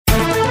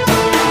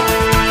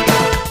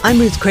I'm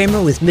Ruth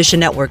Kramer with Mission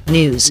Network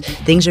News.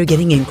 Things are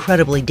getting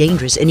incredibly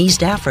dangerous in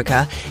East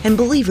Africa, and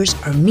believers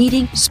are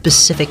meeting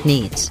specific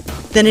needs.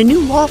 Then a new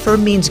law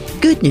firm means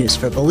good news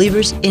for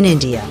believers in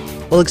India.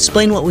 We'll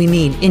explain what we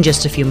mean in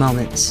just a few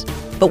moments.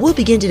 But we'll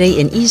begin today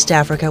in East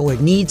Africa, where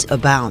needs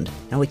abound.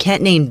 Now, we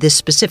can't name this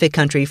specific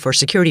country for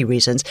security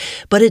reasons,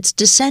 but it's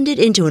descended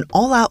into an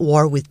all-out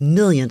war with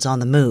millions on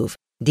the move.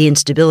 The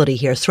instability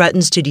here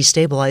threatens to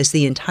destabilize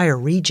the entire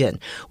region.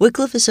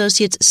 Wycliffe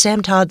Associates'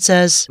 Sam Todd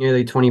says,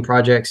 Nearly 20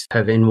 projects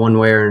have in one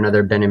way or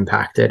another been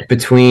impacted.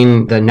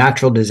 Between the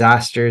natural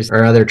disasters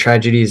or other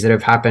tragedies that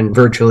have happened,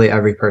 virtually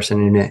every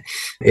person in it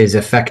is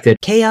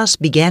affected. Chaos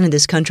began in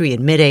this country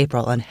in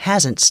mid-April and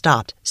hasn't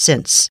stopped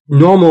since.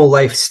 Normal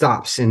life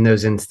stops in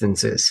those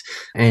instances,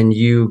 and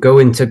you go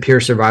into pure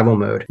survival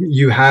mode.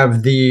 You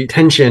have the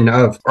tension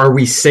of, are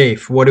we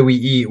safe? What do we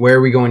eat? Where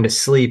are we going to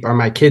sleep? Are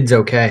my kids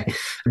okay?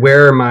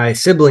 Where are my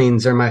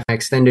siblings or my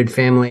extended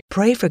family?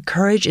 Pray for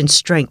courage and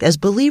strength as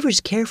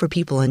believers care for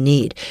people in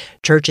need.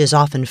 Churches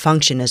often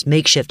function as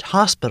makeshift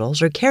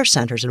hospitals or care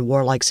centers in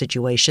warlike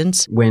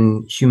situations.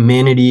 When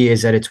humanity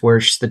is at its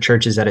worst, the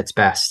church is at its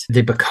best.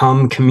 They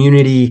become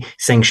community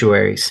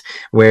sanctuaries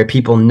where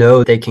people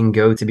know they can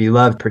go to be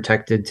loved,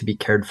 protected, to be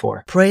cared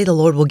for. Pray the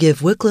Lord will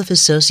give Wycliffe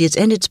Associates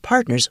and its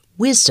partners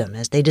wisdom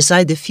as they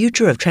decide the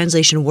future of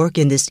translation work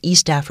in this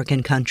East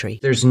African country.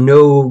 There's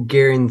no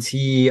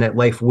guarantee that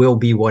life will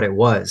be what it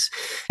was.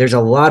 There's a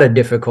lot of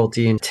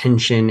difficulty and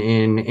tension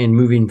in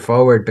moving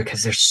forward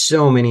because there's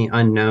so many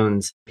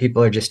unknowns.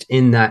 People are just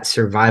in that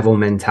survival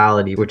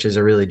mentality, which is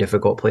a really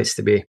difficult place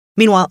to be.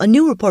 Meanwhile, a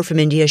new report from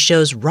India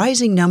shows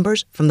rising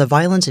numbers from the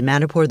violence in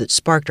Manipur that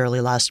sparked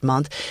early last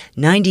month.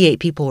 98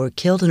 people were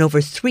killed and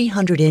over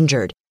 300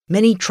 injured.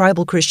 Many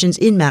tribal Christians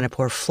in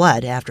Manipur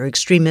fled after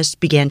extremists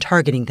began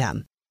targeting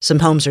them. Some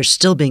homes are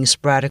still being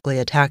sporadically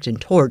attacked and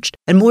torched,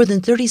 and more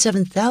than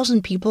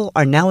 37,000 people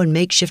are now in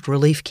makeshift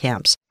relief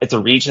camps. It's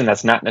a region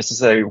that's not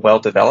necessarily well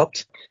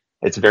developed.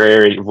 It's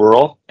very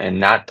rural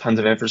and not tons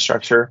of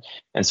infrastructure.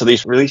 And so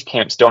these relief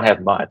camps don't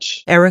have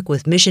much. Eric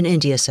with Mission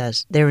India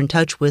says they're in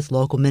touch with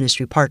local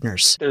ministry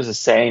partners. There's a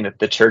saying that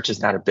the church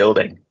is not a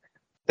building.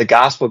 The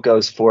gospel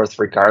goes forth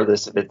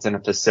regardless if it's in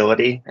a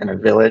facility, in a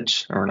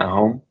village, or in a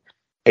home.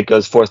 It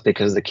goes forth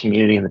because of the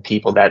community and the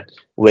people that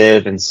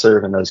live and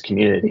serve in those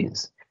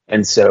communities.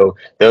 And so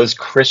those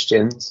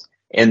Christians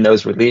in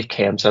those relief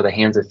camps are the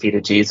hands and feet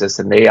of Jesus,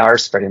 and they are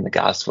spreading the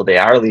gospel. They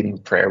are leading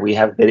prayer. We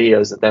have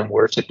videos of them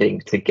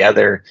worshiping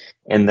together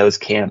in those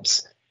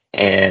camps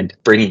and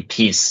bringing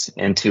peace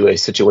into a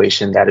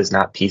situation that is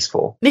not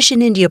peaceful.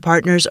 Mission India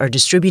partners are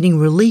distributing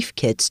relief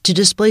kits to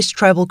displaced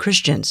tribal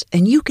Christians,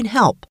 and you can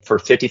help. For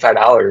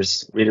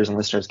 $55, readers and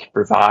listeners can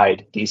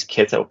provide these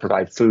kits that will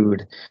provide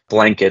food,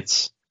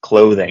 blankets,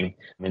 clothing.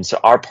 And so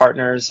our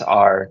partners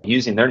are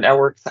using their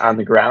networks on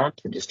the ground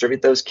to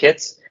distribute those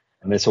kits.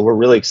 And so we're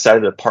really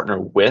excited to partner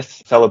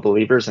with fellow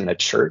believers in the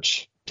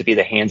church to be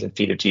the hands and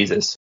feet of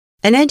Jesus.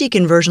 And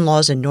anti-conversion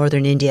laws in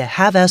northern India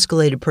have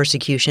escalated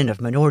persecution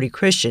of minority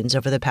Christians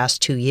over the past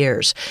 2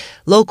 years.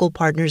 Local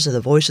partners of the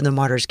Voice of the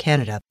Martyrs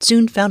Canada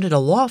soon founded a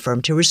law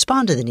firm to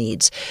respond to the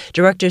needs.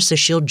 Director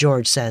Sushil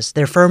George says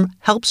their firm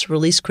helps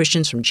release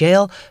Christians from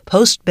jail,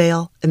 post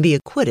bail, and be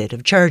acquitted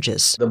of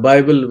charges. The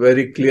Bible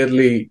very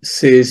clearly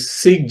says,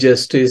 seek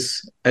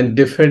justice and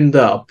defend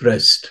the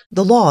oppressed.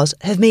 The laws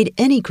have made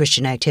any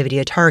Christian activity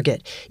a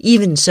target.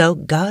 Even so,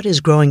 God is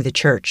growing the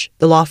church.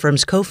 The law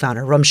firm's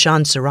co-founder,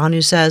 Ramshan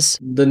Saranu, says,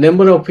 the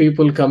number of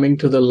people coming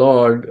to the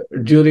Lord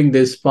during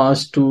this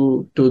past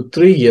 2 to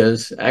 3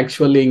 years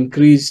actually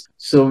increased.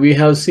 So we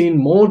have seen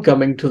more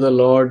coming to the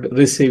Lord,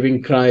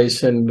 receiving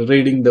Christ and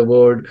reading the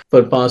Word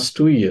for past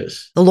 2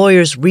 years. The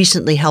lawyers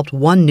recently helped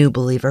one new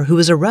believer who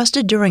was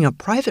arrested during a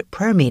private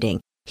prayer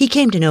meeting. He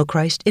came to know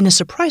Christ in a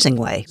surprising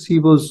way. He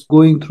was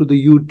going through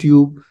the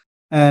YouTube,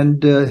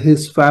 and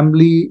his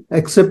family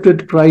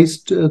accepted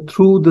Christ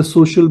through the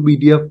social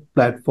media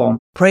platform.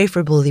 Pray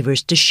for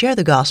believers to share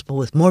the gospel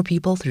with more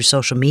people through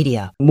social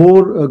media.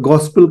 More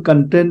gospel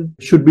content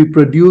should be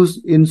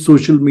produced in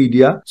social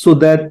media so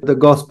that the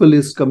gospel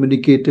is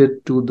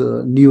communicated to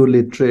the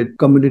neo-literate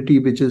community,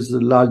 which is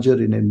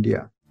larger in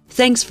India.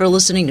 Thanks for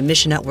listening to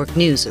Mission Network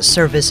News, a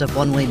service of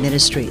One Way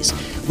Ministries.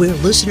 We're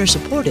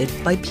listener-supported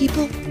by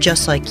people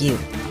just like you.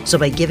 So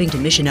by giving to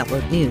Mission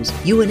Network News,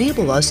 you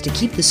enable us to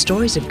keep the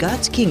stories of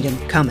God's kingdom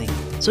coming.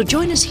 So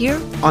join us here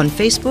on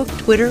Facebook,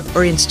 Twitter,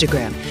 or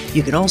Instagram.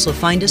 You can also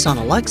find us on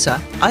Alexa,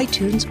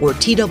 iTunes, or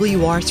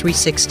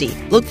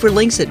TWR360. Look for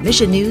links at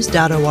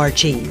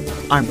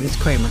missionnews.org. I'm Ruth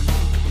Kramer.